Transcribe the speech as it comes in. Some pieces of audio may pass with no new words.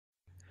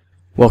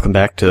Welcome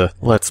back to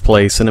Let's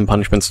Play Sin and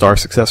Punishment Star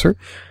Successor.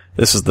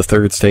 This is the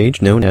third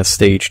stage, known as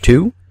Stage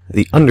 2,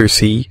 the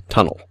Undersea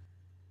Tunnel.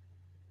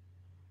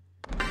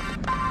 A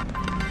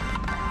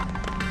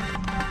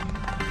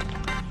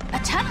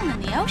tunnel in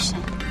the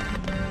ocean?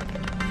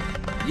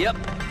 Yep.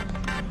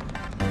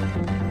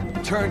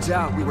 Turns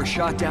out we were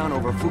shot down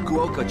over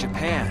Fukuoka,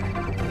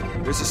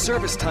 Japan. There's a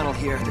service tunnel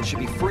here that should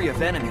be free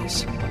of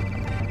enemies.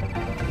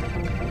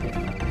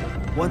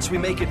 Once we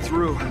make it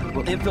through,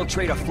 we'll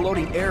infiltrate a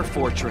floating air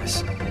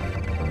fortress.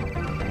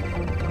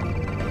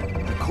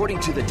 According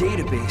to the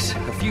database,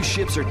 a few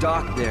ships are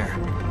docked there.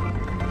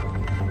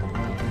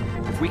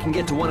 If we can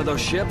get to one of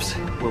those ships,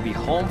 we'll be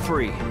home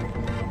free.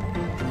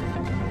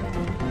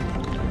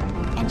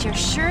 And you're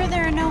sure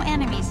there are no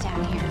enemies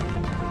down here?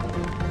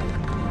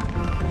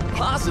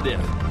 Positive.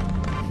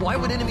 Why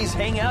would enemies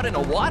hang out in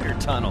a water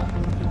tunnel?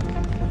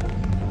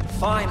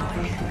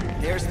 Finally,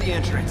 there's the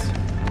entrance.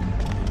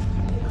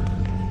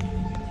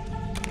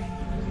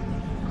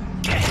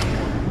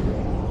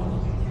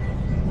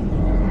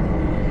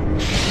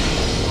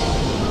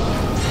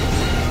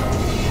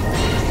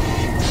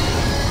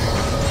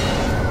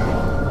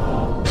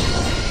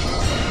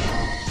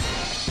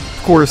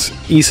 Of course,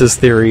 Issa's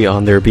theory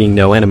on there being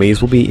no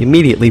enemies will be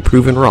immediately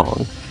proven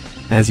wrong,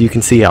 as you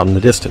can see out in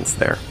the distance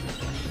there.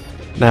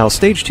 Now,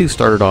 Stage 2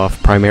 started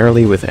off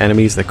primarily with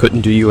enemies that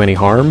couldn't do you any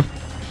harm,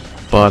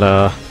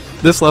 but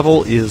this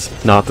level is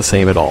not the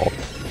same at all.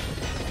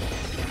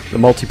 The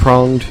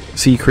multi-pronged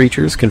sea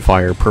creatures can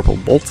fire purple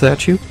bolts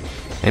at you,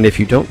 and if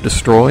you don't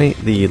destroy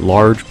the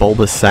large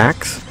bulbous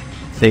sacs,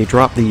 they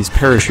drop these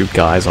parachute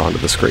guys onto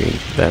the screen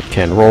that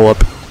can roll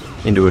up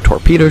into a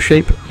torpedo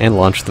shape and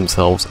launch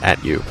themselves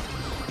at you.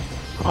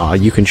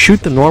 You can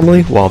shoot them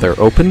normally while they're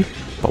open,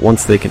 but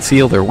once they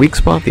conceal their weak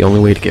spot, the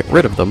only way to get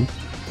rid of them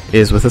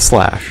is with a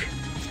slash.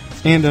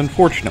 And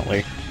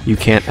unfortunately, you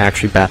can't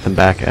actually bat them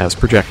back as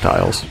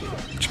projectiles,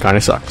 which kinda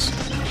sucks.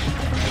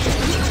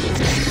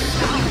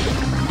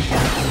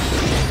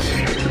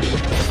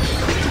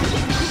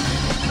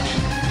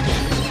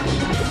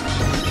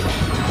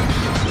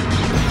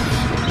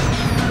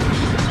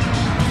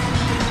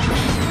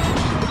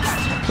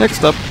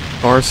 Next up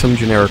are some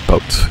generic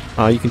boats.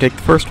 You can take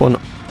the first one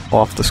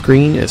off the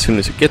screen as soon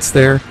as it gets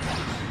there,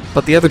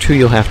 but the other two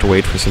you'll have to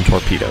wait for some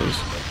torpedoes.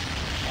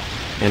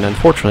 And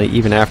unfortunately,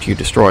 even after you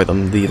destroy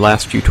them, the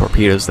last few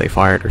torpedoes they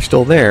fired are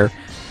still there,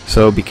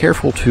 so be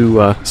careful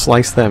to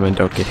slice them and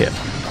don't get hit.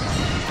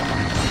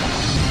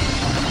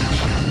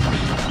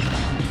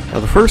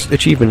 Now, the first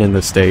achievement in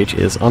this stage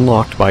is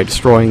unlocked by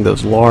destroying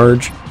those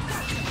large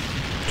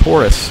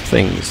Taurus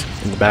things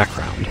in the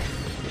background.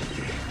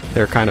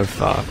 They're kind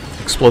of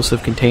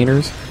explosive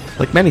containers.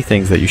 Like many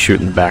things that you shoot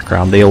in the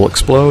background, they will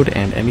explode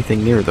and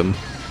anything near them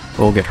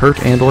will get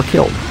hurt and or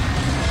killed.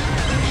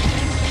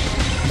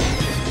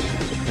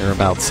 There are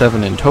about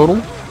 7 in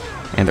total,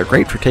 and they're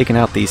great for taking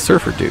out these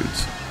surfer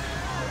dudes.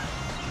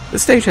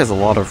 This stage has a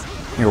lot of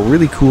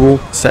really cool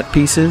set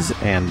pieces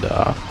and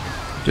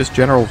just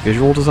general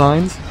visual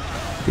designs.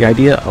 The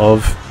idea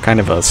of kind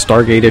of a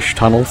Stargate-ish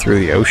tunnel through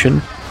the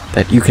ocean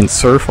that you can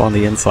surf on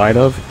the inside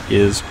of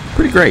is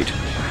pretty great.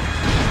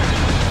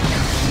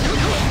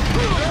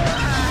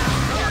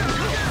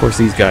 Of course,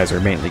 these guys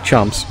are mainly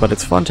chumps, but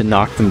it's fun to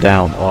knock them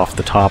down off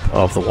the top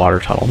of the water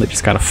tunnel. They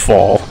just kind of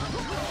fall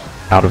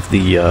out of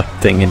the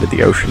thing into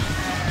the ocean.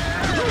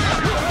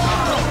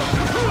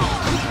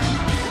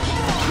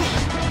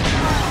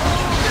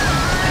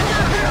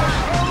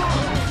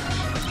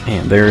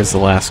 And there's the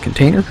last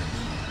container,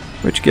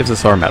 which gives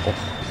us our medal.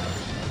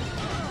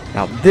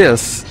 Now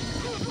this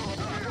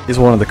is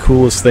one of the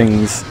coolest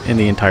things in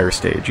the entire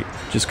stage.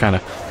 Just kind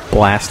of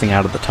blasting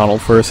out of the tunnel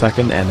for a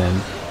second and then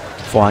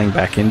flying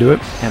back into it.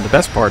 And the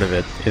best part of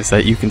it is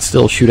that you can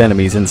still shoot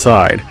enemies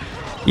inside,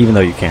 even though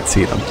you can't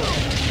see them.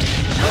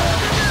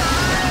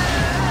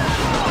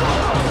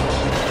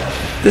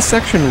 This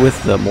section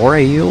with the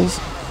moray eels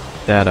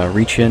that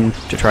reach in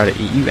to try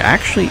to eat you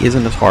actually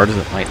isn't as hard as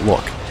it might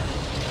look.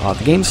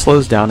 The game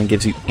slows down and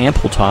gives you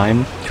ample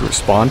time to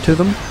respond to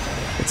them.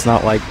 It's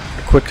not like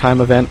a quick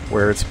time event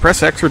where it's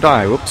press X or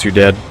die, whoops, you're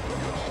dead.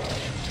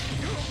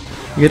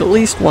 You get at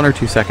least 1 or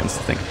 2 seconds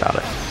to think about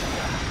it.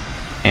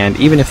 And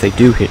even if they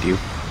do hit you,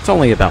 it's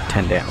only about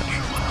 10 damage.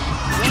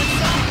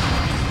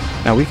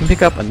 Now we can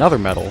pick up another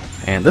medal,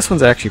 and this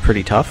one's actually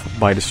pretty tough,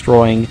 by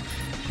destroying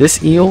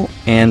this eel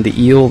and the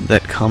eel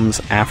that comes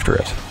after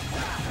it.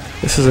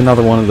 This is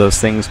another one of those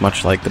things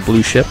much like the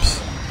blue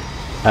ships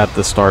at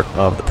the start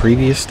of the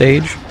previous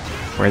stage,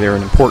 where they're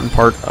an important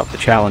part of the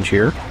challenge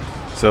here,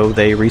 so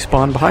they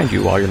respawn behind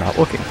you while you're not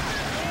looking.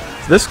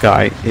 So this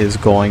guy is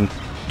going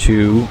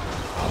to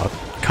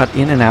cut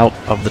in and out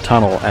of the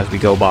tunnel as we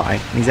go by,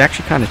 and he's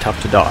actually kind of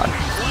tough to dodge.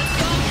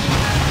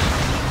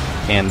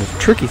 And the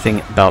tricky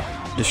thing about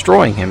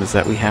destroying him is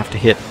that we have to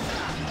hit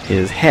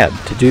his head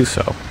to do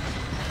so.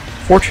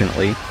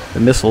 Fortunately, the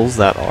missiles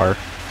that are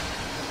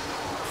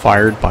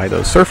fired by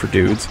those surfer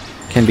dudes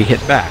can be hit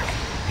back,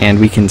 and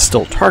we can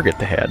still target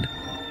the head.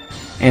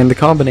 And the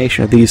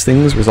combination of these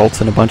things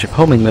results in a bunch of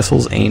homing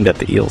missiles aimed at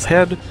the eel's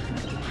head,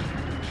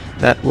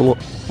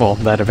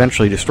 that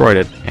eventually destroyed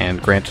it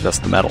and granted us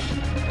the medal.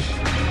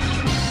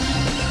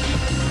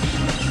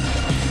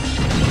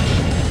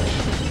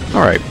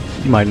 Alright,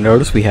 you might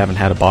notice we haven't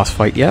had a boss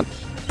fight yet,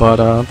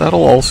 but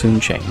that'll all soon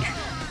change.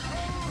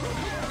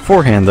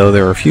 Beforehand, though,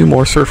 there are a few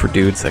more surfer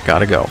dudes that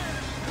gotta go.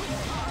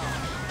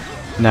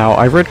 Now,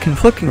 I've read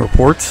conflicting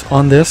reports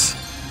on this,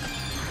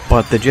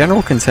 but the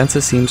general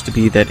consensus seems to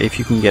be that if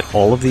you can get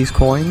all of these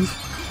coins,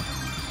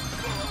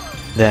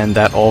 then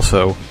that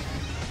also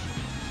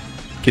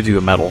gives you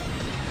a medal.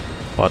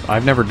 But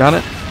I've never done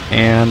it,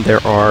 and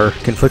there are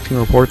conflicting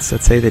reports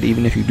that say that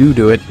even if you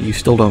do it, you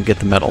still don't get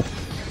the medal.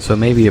 So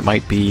maybe it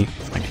might be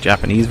like a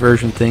Japanese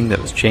version thing that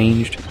was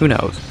changed. Who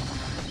knows?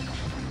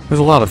 There's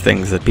a lot of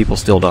things that people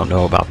still don't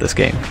know about this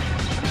game.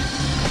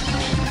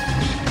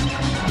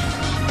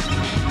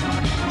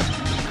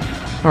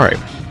 Alright,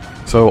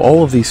 so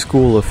all of these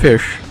school of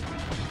fish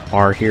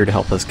are here to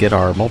help us get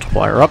our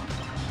multiplier up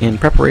in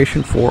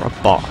preparation for a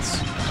boss.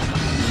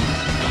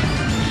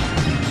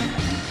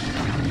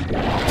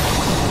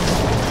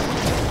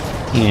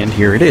 And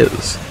here it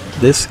is.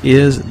 This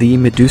is the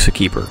Medusa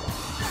Keeper.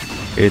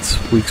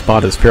 Its weak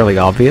spot is fairly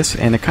obvious,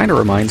 and it kind of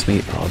reminds me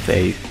of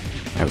a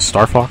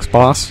Star Fox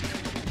boss.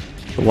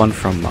 The one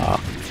from, I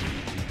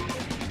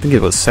think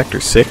it was Sector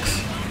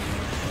 6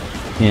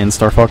 in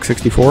Star Fox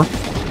 64.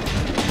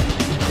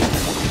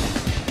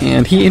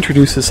 And he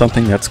introduces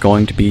something that's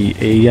going to be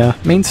a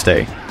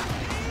mainstay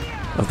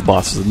of the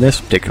bosses in this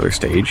particular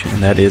stage,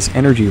 and that is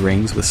energy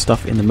rings with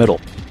stuff in the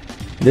middle.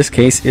 In this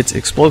case, it's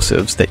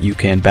explosives that you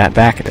can bat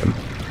back at him,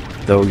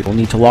 though you'll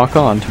need to lock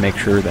on to make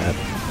sure that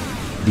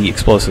the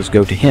explosives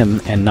go to him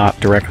and not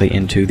directly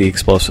into the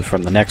explosive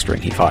from the next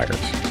ring he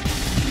fires.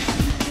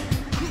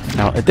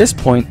 Now, at this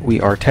point, we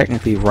are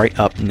technically right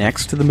up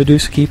next to the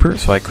Medusa Keeper,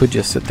 so I could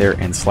just sit there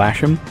and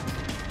slash him,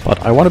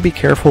 but I want to be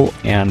careful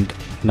and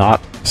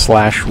not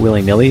slash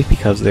willy-nilly,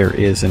 because there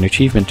is an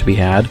achievement to be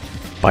had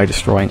by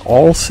destroying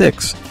all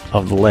 6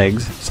 of the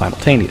legs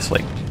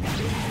simultaneously.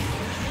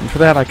 And for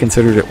that, I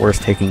considered it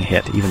worth taking a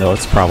hit, even though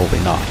it's probably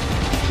not.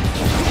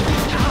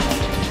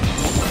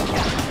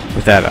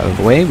 With that out of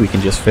the way, we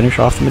can just finish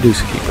off the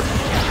Medusa Keeper.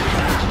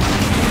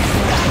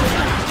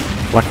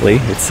 Luckily,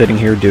 it's sitting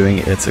here doing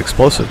its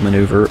explosive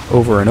maneuver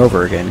over and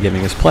over again,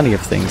 giving us plenty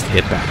of things to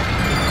hit back.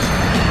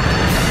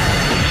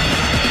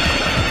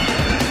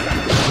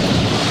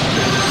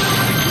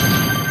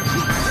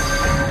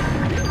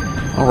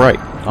 Alright,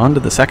 on to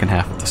the second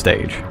half of the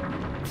stage.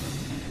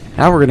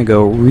 Now we're going to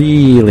go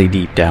really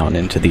deep down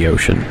into the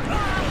ocean.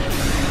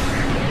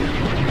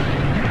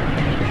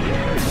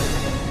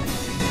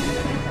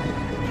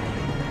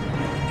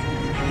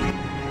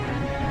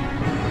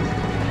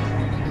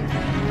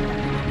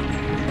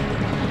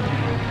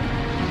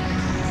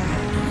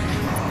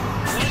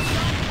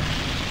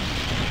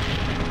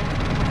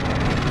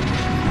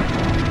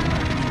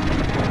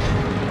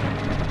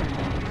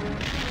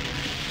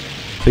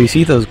 So you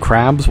see those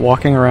crabs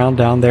walking around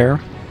down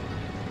there?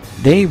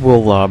 They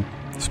will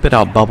spit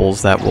out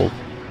bubbles that will,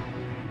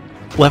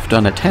 left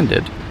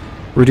unattended,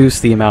 reduce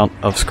the amount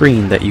of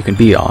screen that you can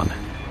be on.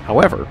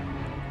 However,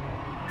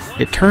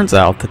 it turns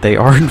out that they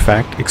are in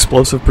fact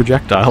explosive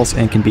projectiles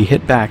and can be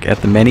hit back at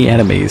the many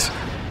enemies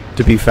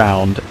to be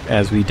found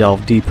as we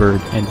delve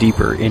deeper and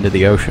deeper into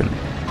the ocean.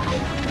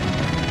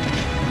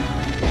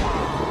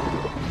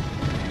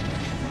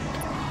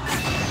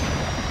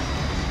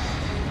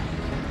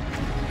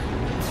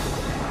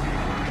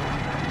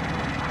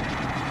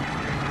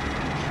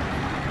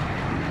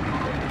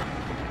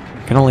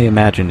 I can only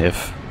imagine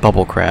if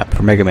Bubble Crab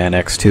for Mega Man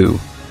X2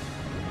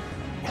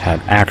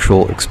 had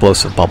actual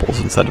explosive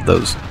bubbles instead of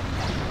those,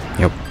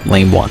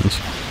 lame ones.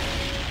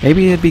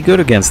 Maybe it'd be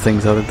good against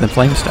things other than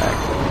Flame Stag.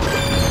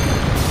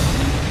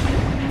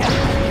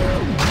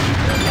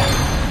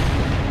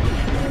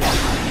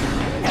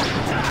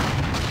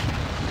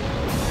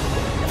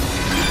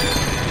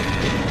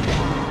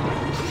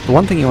 The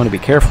one thing you want to be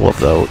careful of,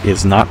 though,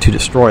 is not to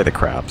destroy the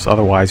crabs,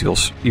 otherwise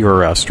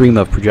your stream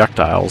of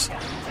projectiles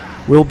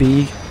will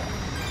be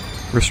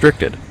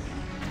restricted,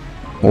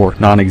 or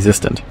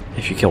non-existent,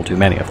 if you kill too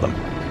many of them.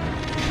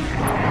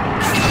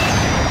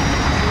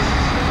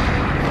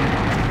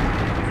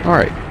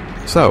 Alright,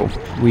 so,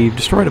 we've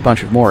destroyed a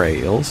bunch of more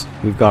eels,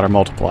 we've got our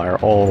multiplier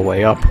all the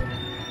way up,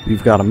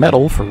 we've got a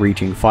medal for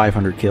reaching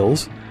 500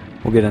 kills,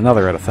 we'll get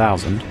another at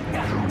 1,000.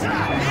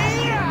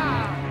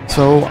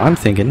 So, I'm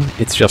thinking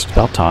it's just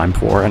about time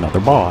for another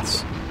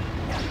boss.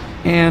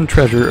 And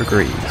Treasure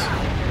agrees.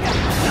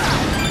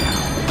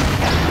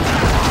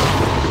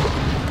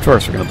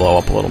 First, we're going to blow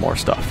up a little more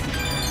stuff.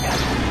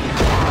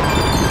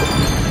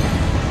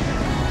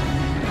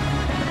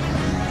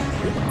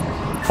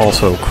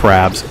 Also,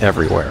 crabs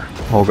everywhere.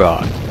 Oh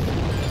god.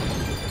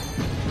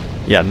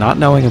 Yeah, not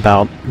knowing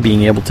about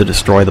being able to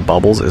destroy the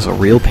bubbles is a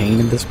real pain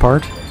in this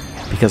part,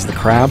 because the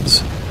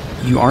crabs,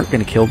 you aren't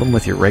going to kill them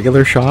with your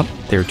regular shot,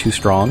 they're too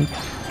strong,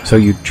 so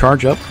you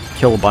charge up,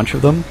 kill a bunch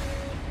of them,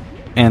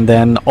 and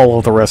then all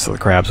of the rest of the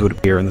crabs would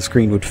appear and the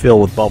screen would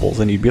fill with bubbles,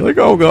 and you'd be like,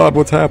 oh god,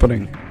 what's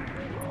happening?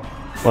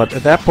 But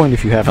at that point,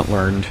 if you haven't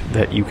learned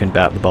that you can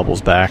bat the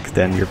bubbles back,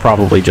 then you're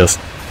probably just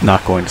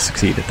not going to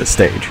succeed at this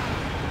stage.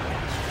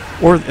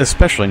 Or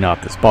especially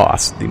not this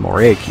boss, the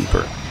Moray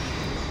Keeper.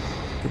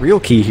 The real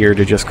key here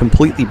to just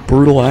completely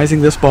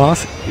brutalizing this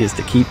boss is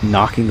to keep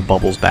knocking the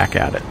bubbles back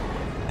at it.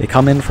 They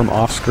come in from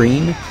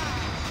off-screen,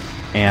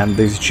 and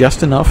there's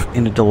just enough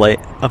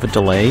of a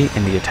delay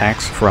in the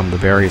attacks from the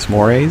various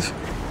Morays.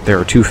 There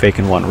are 2 fake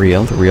and 1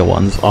 real. The real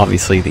one's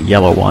obviously the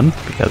yellow one,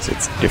 because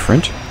it's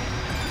different.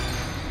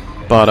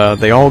 But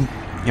they all,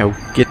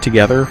 get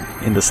together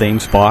in the same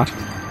spot,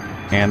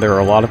 and there are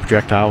a lot of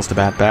projectiles to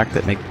bat back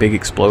that make big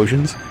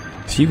explosions,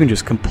 so you can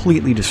just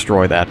completely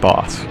destroy that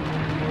boss.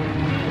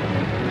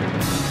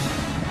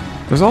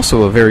 There's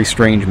also a very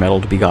strange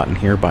medal to be gotten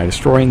here by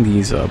destroying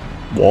these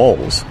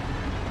walls.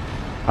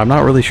 I'm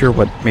not really sure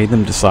what made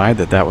them decide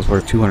that that was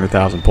worth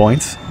 200,000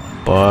 points,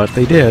 but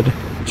they did.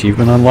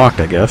 Achievement unlocked,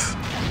 I guess.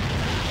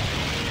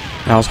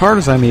 Now, as hard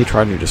as I may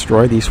try to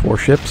destroy these 4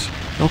 ships,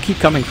 they'll keep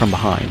coming from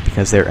behind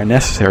because they're a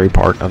necessary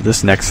part of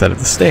this next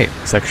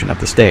section of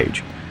the stage,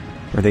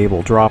 where they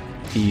will drop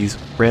these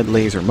red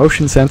laser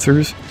motion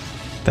sensors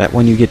that,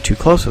 when you get too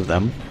close of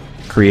them,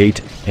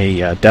 create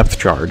a depth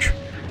charge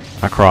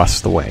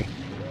across the way.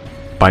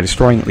 By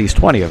destroying at least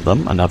 20 of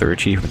them, another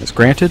achievement is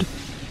granted,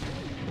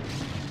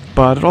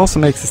 but it also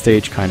makes the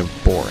stage kind of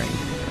boring.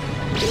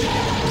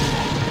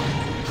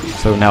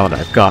 So now that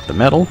I've got the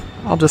medal,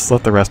 I'll just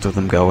let the rest of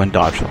them go and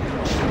dodge them.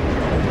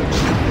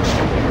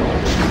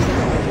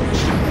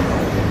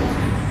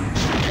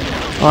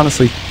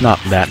 Honestly, not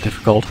that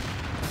difficult,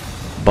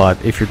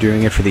 but if you're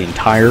doing it for the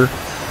entire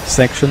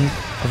section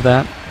of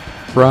that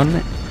run,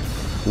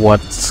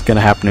 what's going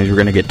to happen is you're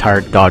going to get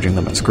tired dodging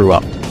them and screw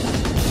up.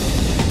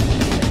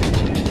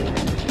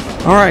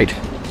 Alright,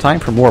 time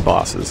for more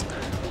bosses.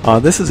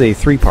 This is a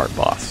 3-part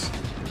boss.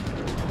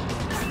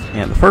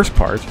 And the first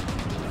part,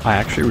 I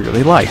actually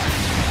really like.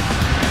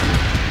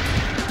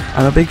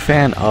 I'm a big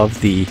fan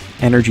of the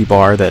energy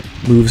bar that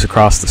moves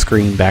across the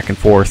screen back and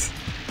forth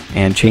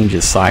and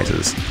changes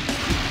sizes.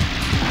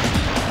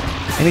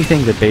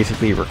 Anything that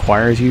basically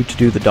requires you to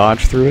do the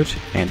dodge through it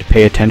and to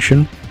pay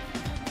attention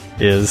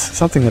is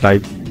something that I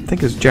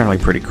think is generally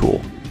pretty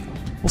cool.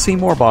 We'll see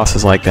more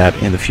bosses like that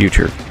in the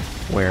future,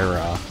 where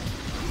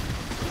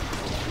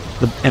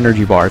the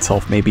energy bar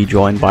itself may be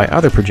joined by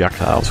other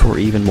projectiles for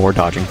even more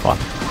dodging fun.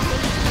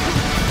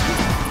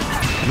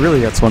 Really,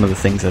 that's one of the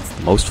things that's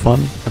the most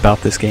fun about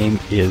this game,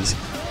 is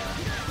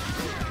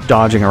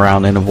dodging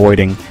around and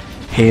avoiding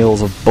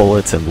hails of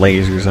bullets and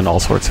lasers and all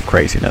sorts of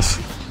craziness.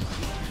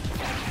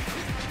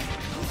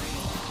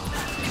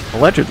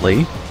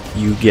 Allegedly,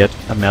 you get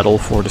a medal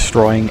for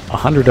destroying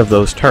 100 of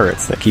those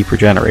turrets that keep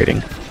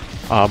regenerating,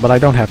 but I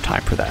don't have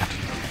time for that.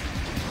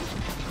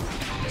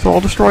 So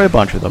I'll destroy a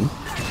bunch of them,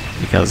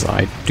 because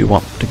I do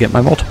want to get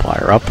my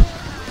multiplier up,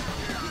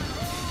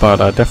 but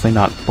definitely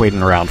not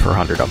waiting around for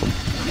 100 of them.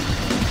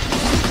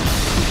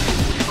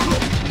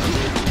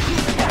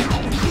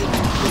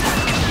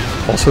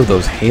 Also,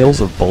 those hails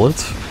of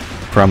bullets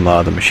from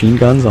the machine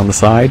guns on the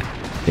side,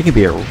 they can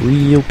be a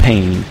real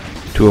pain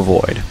to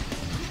avoid.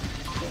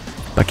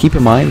 But keep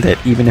in mind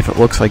that even if it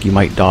looks like you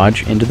might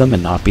dodge into them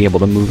and not be able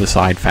to move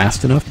aside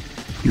fast enough,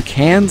 you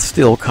can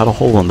still cut a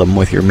hole in them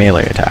with your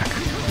melee attack.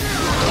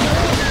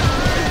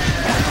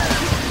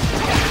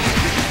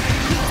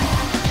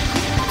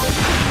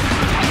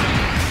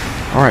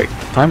 Alright,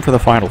 time for the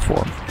final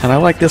form, and I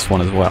like this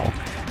one as well.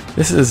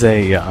 This is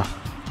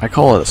I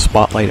call it a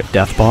Spotlight of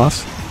Death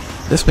boss.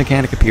 This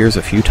mechanic appears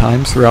a few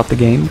times throughout the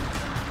game,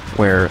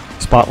 where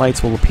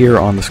spotlights will appear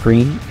on the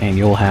screen, and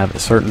you'll have a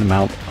certain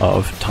amount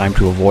of time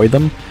to avoid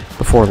them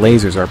before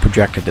lasers are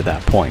projected to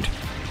that point.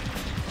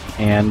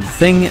 And the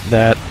thing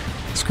that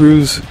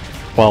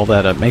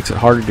makes it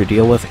harder to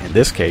deal with in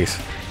this case,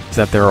 is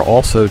that there are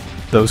also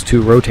those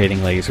 2 rotating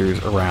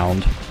lasers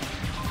around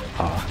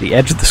the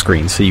edge of the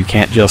screen, so you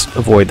can't just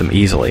avoid them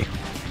easily.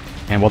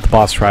 And what the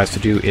boss tries to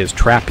do is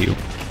trap you,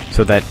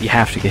 so that you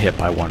have to get hit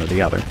by one or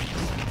the other.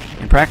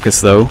 In practice,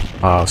 though,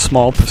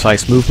 small,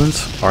 precise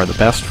movements are the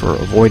best for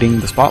avoiding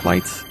the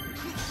spotlights,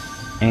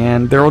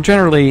 and there will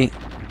generally,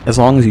 as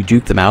long as you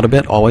juke them out a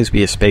bit, always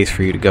be a space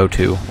for you to go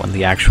to when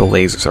the actual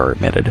lasers are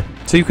emitted,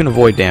 so you can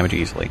avoid damage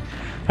easily.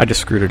 I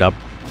just screwed it up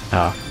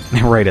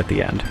right at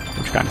the end,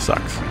 which kind of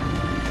sucks.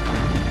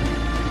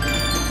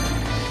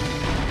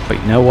 But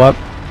you know what?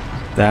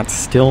 That's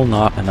still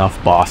not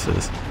enough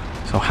bosses,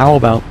 so how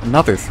about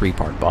another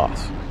 3-part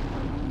boss?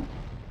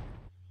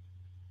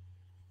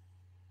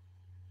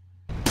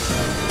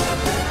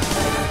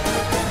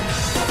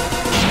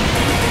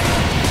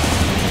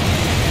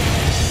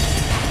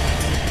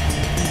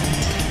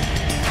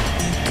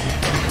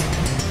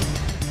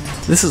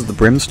 This is the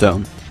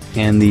Brimstone,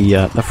 and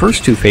the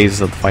first 2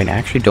 phases of the fight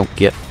actually don't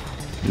get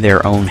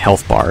their own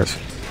health bars.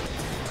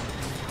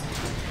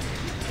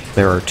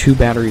 There are 2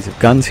 batteries of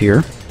guns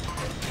here.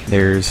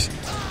 There's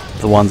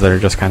the ones that are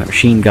just kind of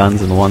machine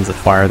guns, and the ones that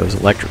fire those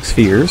electric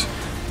spheres,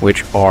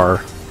 which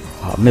are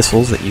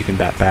missiles that you can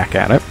bat back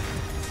at it.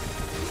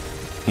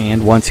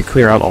 And once you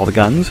clear out all the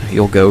guns,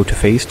 you'll go to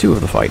phase 2 of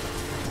the fight.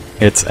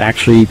 It's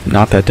actually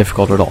not that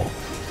difficult at all.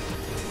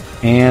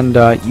 And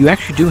you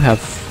actually do have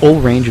full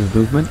range of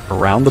movement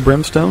around the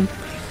brimstone,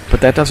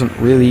 but that doesn't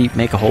really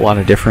make a whole lot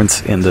of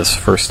difference in this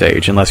first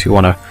stage, unless you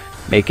want to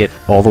make it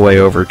all the way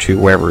over to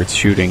wherever it's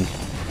shooting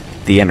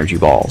the energy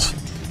balls.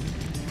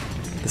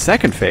 The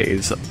second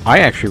phase, I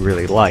actually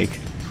really like.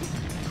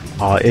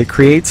 It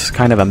creates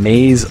kind of a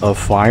maze of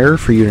fire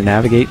for you to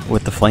navigate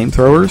with the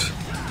flamethrowers.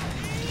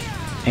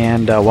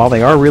 And while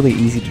they are really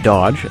easy to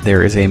dodge,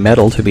 there is a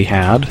medal to be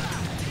had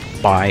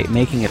by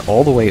making it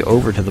all the way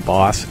over to the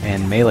boss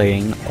and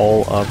meleeing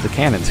all of the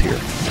cannons here.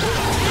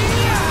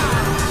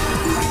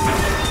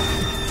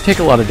 You take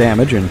a lot of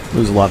damage and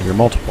lose a lot of your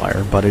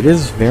multiplier, but it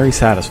is very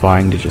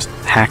satisfying to just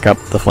hack up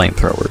the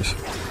flamethrowers.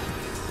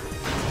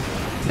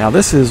 Now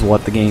this is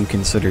what the game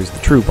considers the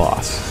true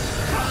boss.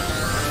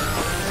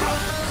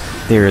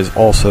 There is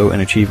also an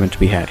achievement to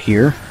be had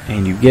here,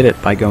 and you get it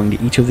by going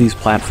to each of these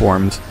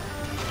platforms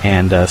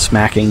and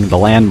smacking the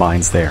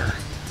landmines there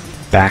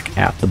back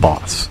at the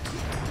boss.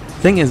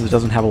 Thing is, it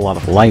doesn't have a lot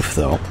of life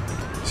though,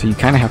 so you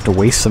kind of have to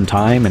waste some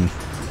time and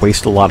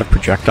waste a lot of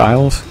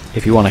projectiles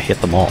if you want to hit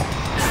them all.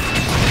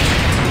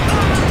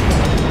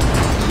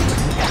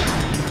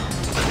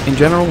 In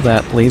general,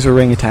 that laser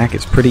ring attack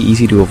is pretty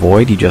easy to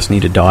avoid. You just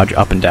need to dodge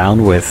up and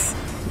down with,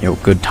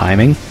 good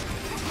timing.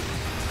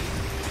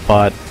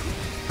 But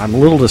I'm a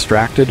little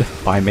distracted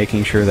by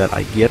making sure that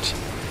I get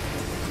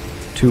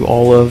to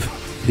all of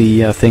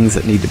the things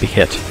that need to be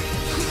hit,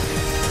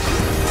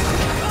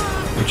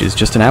 which is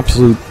just an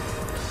absolute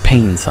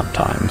pain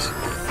sometimes.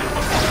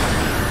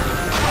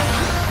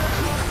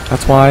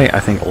 That's why I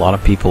think a lot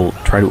of people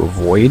try to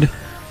avoid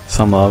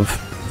some of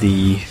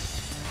the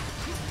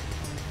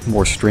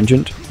more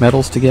stringent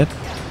medals to get,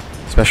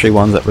 especially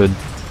ones that would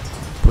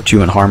put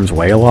you in harm's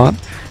way a lot.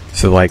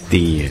 So like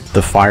the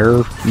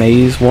fire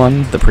maze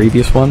one, the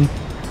previous one,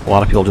 a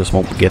lot of people just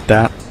won't get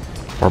that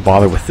or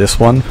bother with this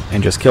one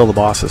and just kill the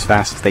boss as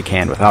fast as they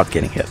can without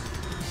getting hit,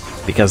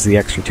 because the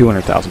extra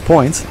 200,000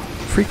 points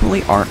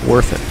frequently aren't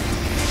worth it.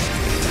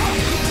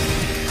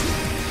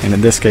 And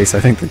in this case,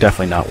 I think they're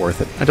definitely not worth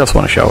it. I just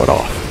want to show it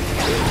off.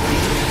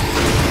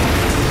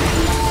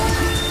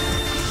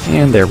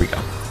 And there we go.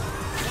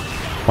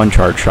 One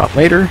charge shot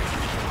later,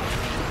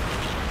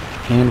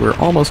 and we're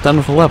almost done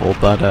with the level,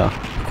 but of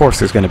course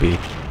there's going to be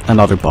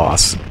another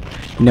boss.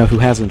 Who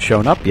hasn't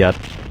shown up yet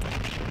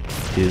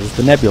is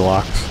the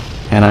Nebulox,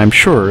 and I'm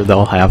sure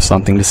they'll have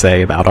something to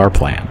say about our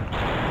plan.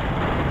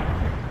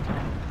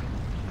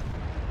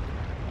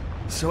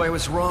 So I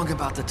was wrong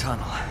about the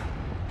tunnel.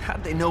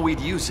 How'd they know we'd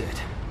use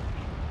it?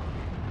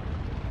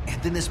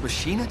 And then this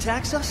machine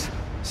attacks us?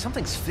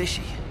 Something's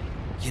fishy.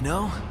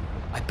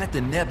 I bet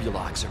the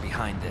Nebulox are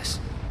behind this.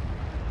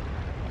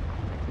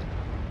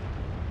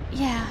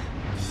 Yeah.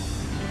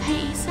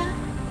 Hey, Issa,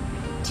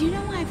 do you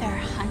know why they're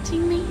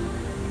hunting me?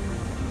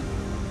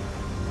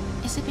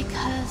 Is it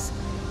because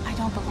I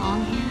don't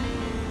belong here?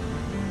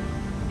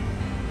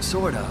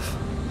 Sort of.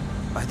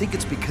 I think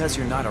it's because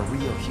you're not a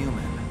real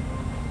human.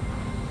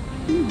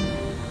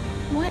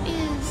 What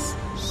is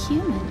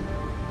human?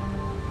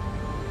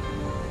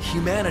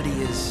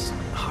 Humanity is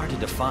hard to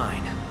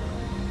define.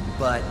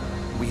 But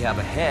we have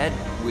a head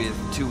with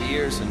 2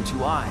 ears and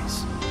 2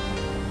 eyes.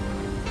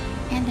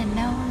 And a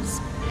nose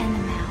and a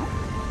mouth?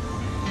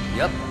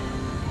 Yep.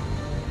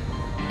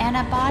 And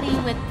a body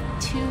with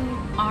 2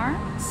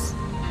 arms?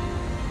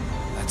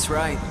 That's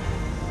right.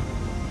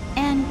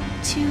 And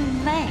 2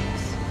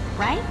 legs,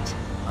 right?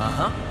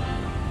 Uh-huh.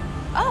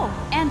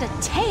 Oh, and a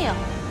tail.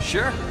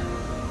 Sure.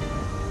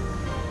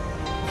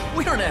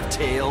 We don't have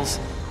tails.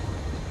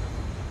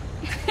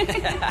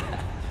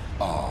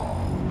 Oh,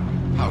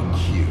 how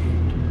cute.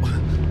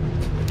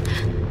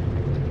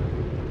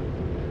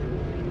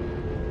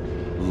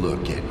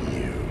 Look at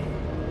you,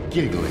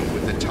 giggling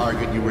with the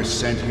target you were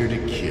sent here to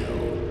kill.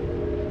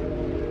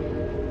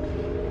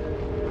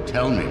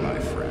 Tell me, my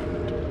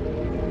friend,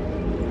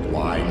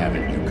 why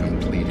haven't you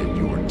completed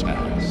your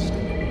task?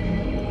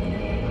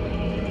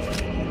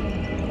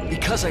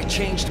 Because I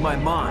changed my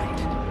mind.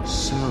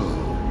 So,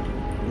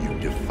 you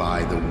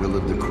defy the will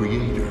of the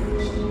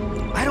creators.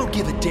 I don't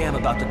give a damn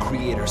about the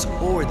creators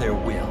or their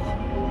will.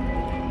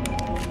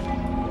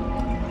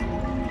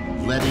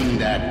 Letting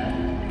that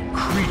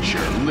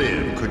creature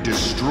live could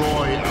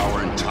destroy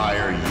our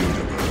entire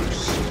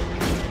universe.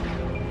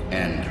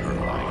 End her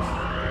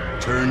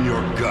life. Turn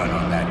your gun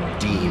on that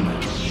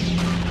demon.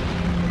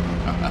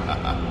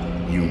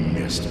 You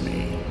missed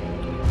me.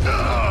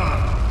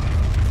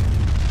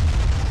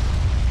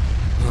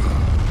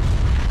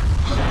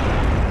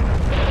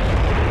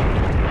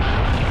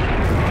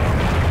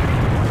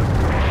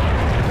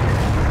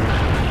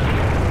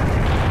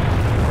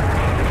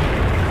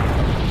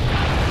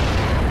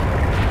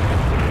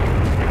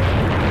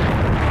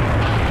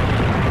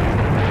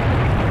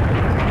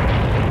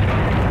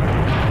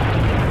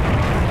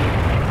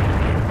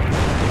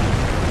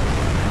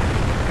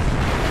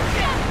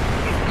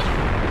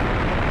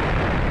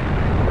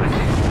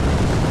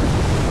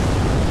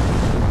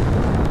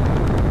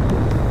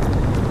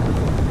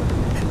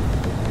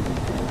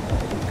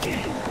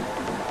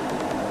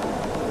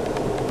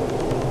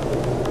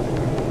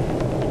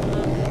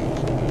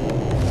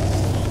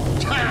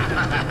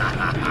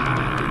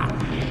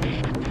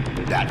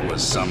 That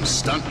was some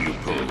stunt you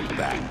pulled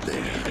back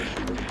there.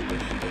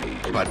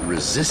 But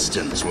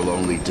resistance will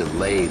only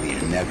delay the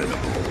inevitable.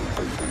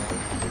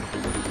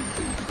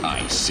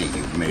 I see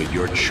you've made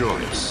your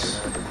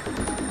choice.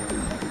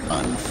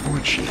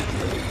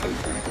 Unfortunately,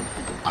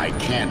 I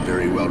can't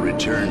very well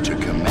return to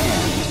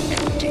command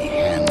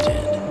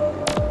empty-handed.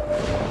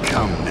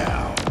 Come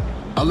now.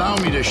 Allow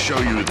me to show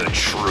you the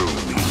true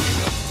meaning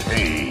of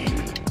pain.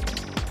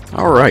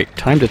 Alright,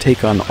 time to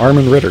take on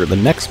Armin Ritter, the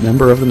next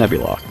member of the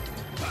Nebula.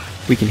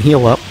 We can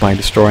heal up by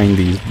destroying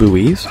these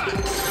buoys,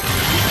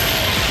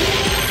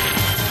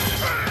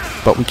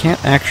 but we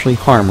can't actually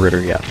harm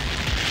Ritter yet.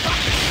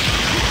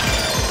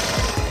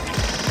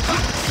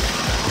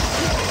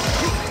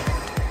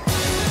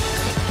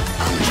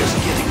 I'm just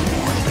getting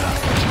warmed up.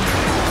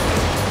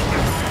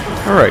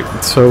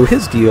 Alright, so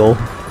his deal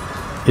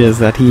is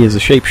that he is a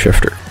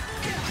shapeshifter.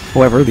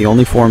 However, the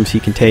only forms he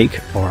can take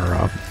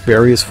are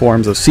various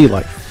forms of sea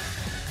life.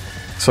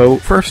 So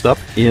first up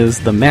is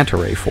the manta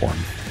ray form,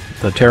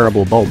 the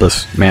terrible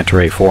bulbous manta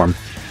ray form,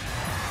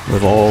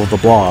 with all the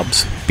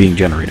blobs being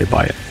generated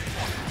by it.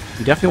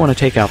 You definitely want to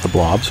take out the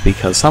blobs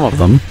because some of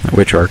them,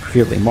 which are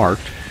clearly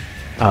marked,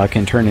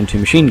 can turn into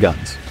machine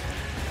guns.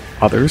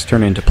 Others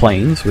turn into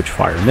planes, which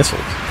fire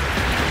missiles.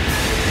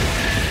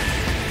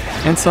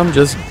 And some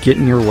just get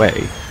in your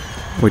way,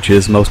 which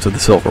is most of the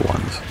silver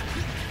ones.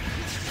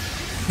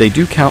 They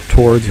do count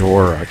towards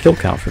your kill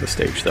count for the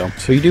stage, though,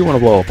 so you do want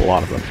to blow up a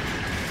lot of them.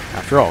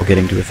 After all,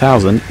 getting to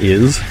 1,000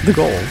 is the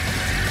goal.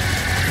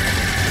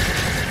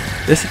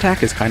 This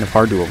attack is kind of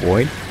hard to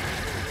avoid,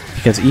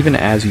 because even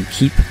as you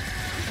keep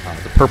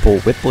the purple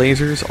whip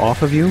lasers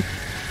off of you,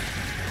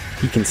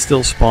 he can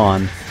still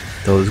spawn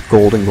those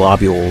golden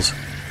globules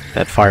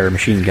that fire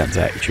machine guns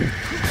at you.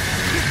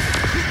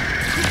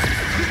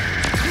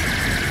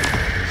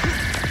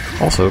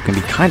 Also, it can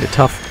be kind of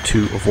tough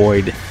to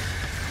avoid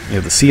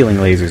the ceiling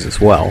lasers as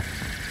well,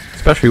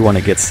 especially when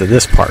it gets to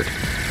this part.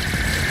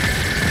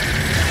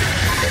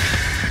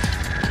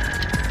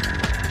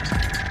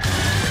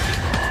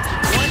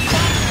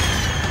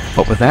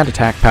 But with that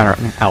attack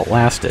pattern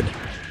outlasted,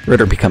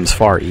 Ritter becomes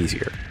far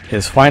easier.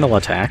 His final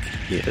attack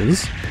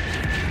is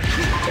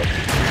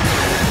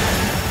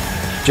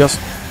just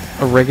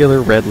a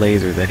regular red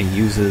laser that he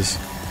uses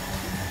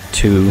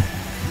to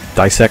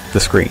dissect the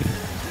screen.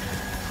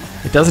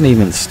 It doesn't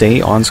even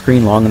stay on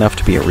screen long enough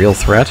to be a real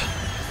threat.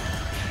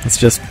 It's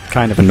just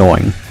kind of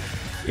annoying.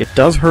 It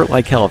does hurt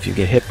like hell if you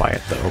get hit by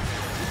it, though,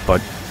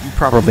 but you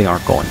probably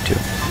aren't going to.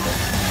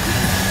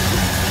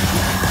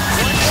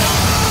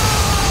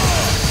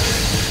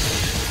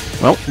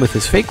 Well, with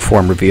his fake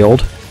form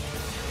revealed,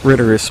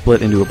 Ritter is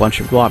split into a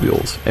bunch of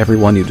globules. Every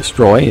one you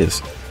destroy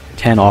is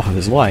 10 off of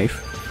his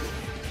life,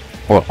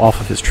 or off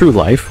of his true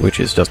life,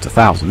 which is just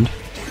 1,000.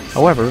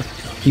 However,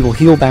 he will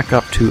heal back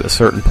up to a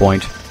certain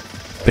point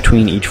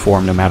between each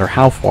form no matter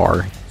how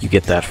far you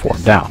get that form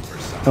down.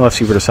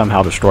 Unless you were to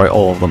somehow destroy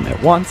all of them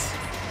at once,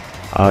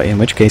 in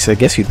which case I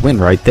guess you'd win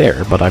right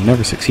there, but I've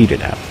never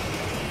succeeded at it.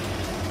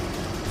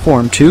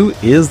 Form 2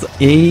 is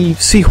a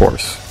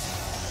seahorse.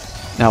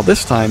 Now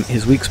this time,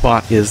 his weak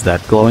spot is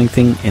that glowing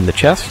thing in the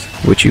chest,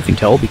 which you can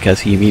tell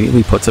because he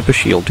immediately puts up a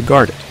shield to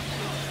guard it.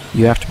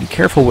 You have to be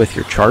careful with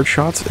your charge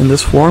shots in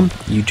this form.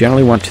 You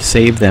generally want to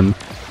save them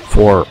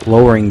for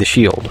lowering the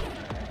shield,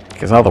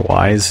 because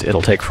otherwise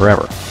it'll take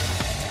forever.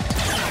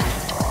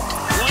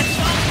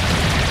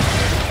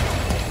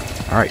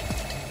 Alright,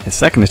 his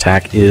second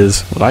attack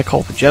is what I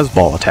call the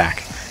Jezball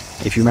attack,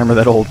 if you remember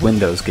that old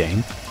Windows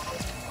game.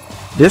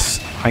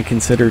 This I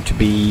consider to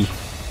be...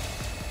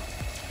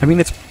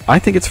 I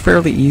think it's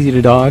fairly easy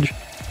to dodge,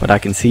 but I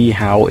can see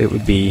how it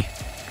would be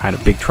kind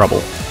of big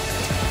trouble.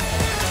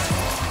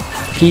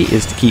 The key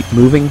is to keep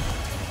moving,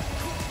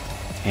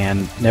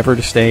 and never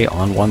to stay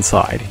on one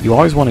side. You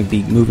always want to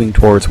be moving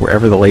towards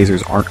wherever the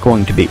lasers aren't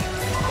going to be.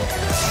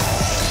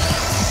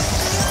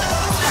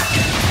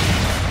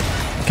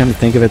 Come to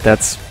think of it,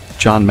 that's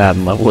John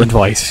Madden level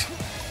advice.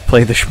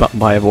 Play the shmup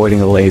by avoiding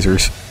the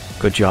lasers.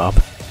 Good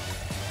job.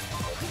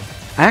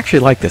 I actually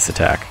like this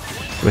attack,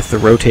 with the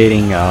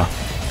rotating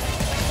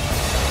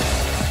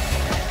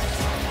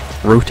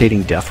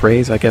death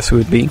rays, I guess it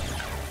would be.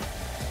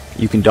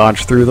 You can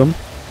dodge through them,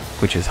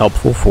 which is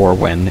helpful for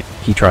when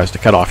he tries to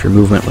cut off your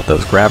movement with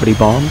those gravity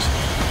bombs.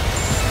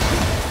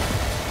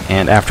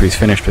 And after he's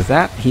finished with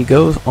that, he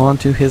goes on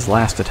to his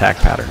last attack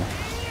pattern,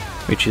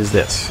 which is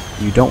this.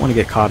 You don't want to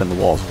get caught in the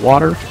walls of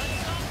water.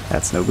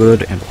 That's no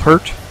good and will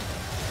hurt.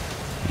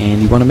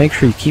 And you want to make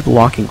sure you keep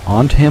locking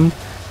onto him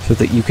so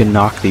that you can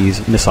knock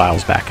these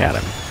missiles back at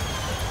him.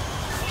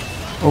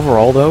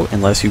 Overall, though,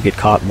 unless you get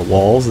caught in the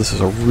walls, this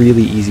is a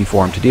really easy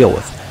form to deal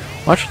with,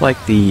 much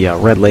like the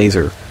red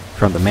laser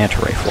from the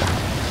manta ray form.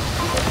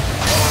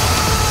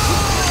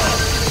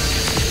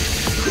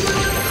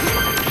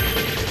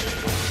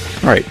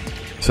 Alright,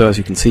 so as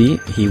you can see,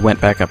 he went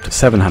back up to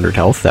 700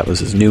 health. That was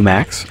his new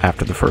max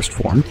after the first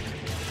form.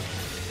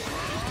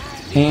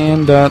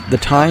 And the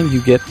time you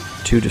get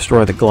to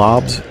destroy the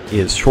globs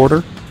is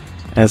shorter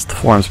as the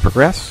forms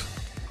progress,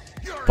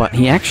 but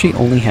he actually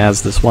only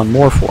has this one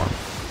more form.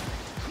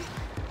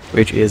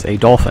 which is a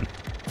dolphin.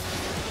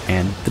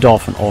 And the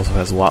dolphin also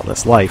has a lot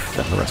less life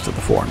than the rest of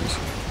the forms.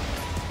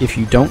 If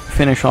you don't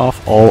finish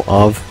off all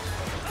of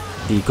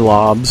the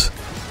globs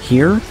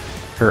here,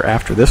 or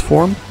after this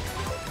form,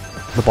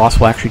 the boss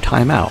will actually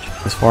time out.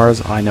 As far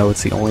as I know,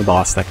 it's the only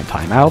boss that can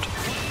time out.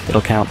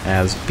 It'll count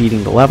as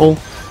beating the level,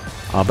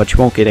 but you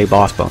won't get a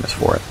boss bonus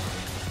for it.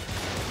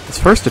 This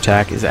first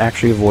attack is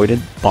actually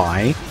avoided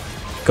by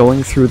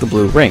going through the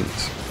blue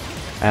rings.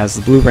 As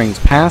the blue rings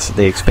pass,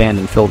 they expand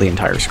and fill the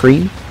entire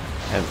screen.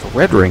 As the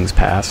red rings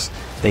pass,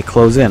 they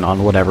close in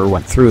on whatever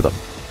went through them.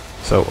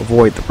 So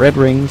avoid the red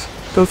rings,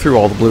 go through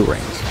all the blue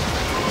rings.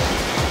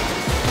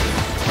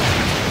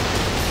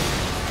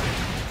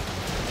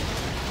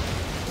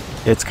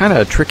 It's kind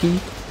of tricky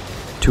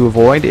to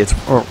avoid,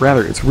 or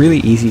rather, it's really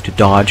easy to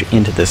dodge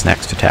into this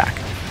next attack,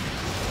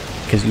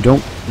 because you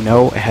don't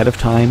know ahead of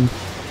time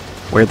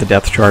where the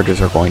death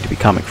charges are going to be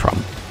coming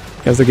from,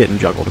 because they're getting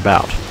juggled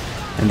about,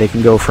 and they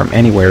can go from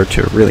anywhere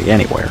to really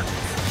anywhere.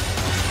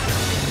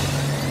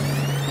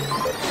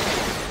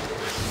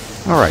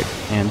 Alright,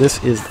 and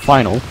this is the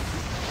final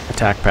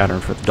attack pattern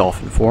for the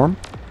dolphin form.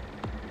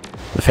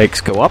 The fakes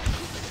go up,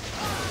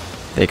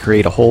 they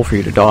create a hole for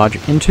you to dodge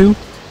into,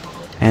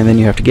 and then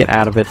you have to get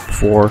out of it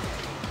before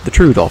the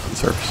true dolphin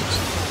surfaces.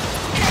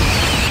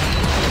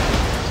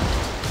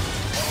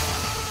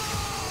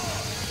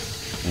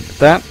 And with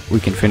that, we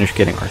can finish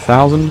getting our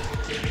 1,000.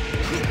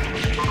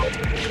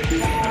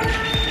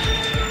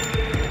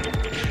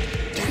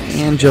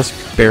 And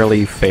just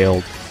barely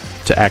failed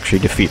to actually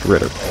defeat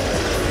Ritter.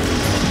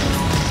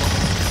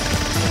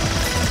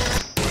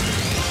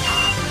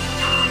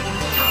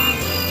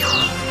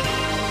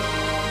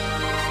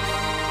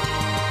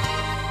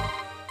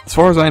 As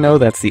far as I know,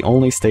 that's the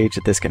only stage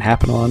that this can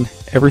happen on.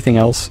 Everything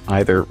else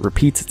either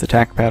repeats its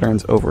attack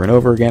patterns over and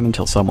over again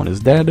until someone is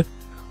dead,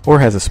 or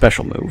has a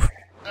special move.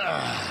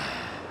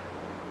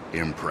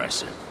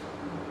 Impressive.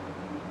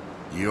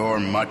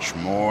 You're much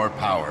more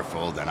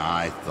powerful than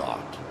I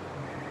thought.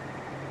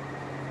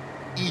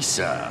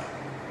 Issa,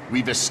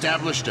 we've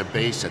established a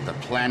base at the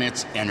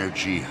planet's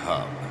energy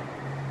hub.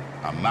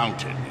 A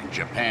mountain in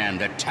Japan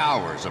that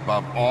towers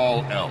above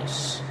all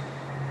else.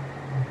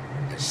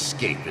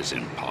 Escape is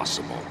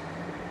impossible.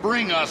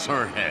 Bring us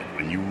her head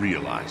when you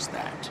realize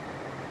that.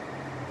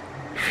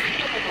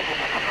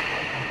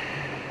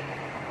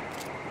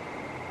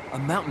 A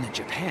mountain in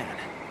Japan?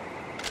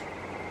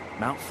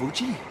 Mount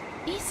Fuji?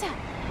 Issa.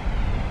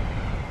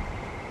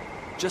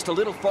 Just a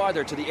little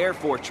farther to the air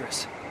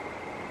fortress.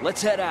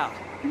 Let's head out.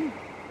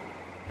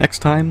 Next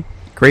time,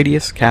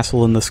 Gradius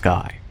Castle in the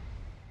Sky.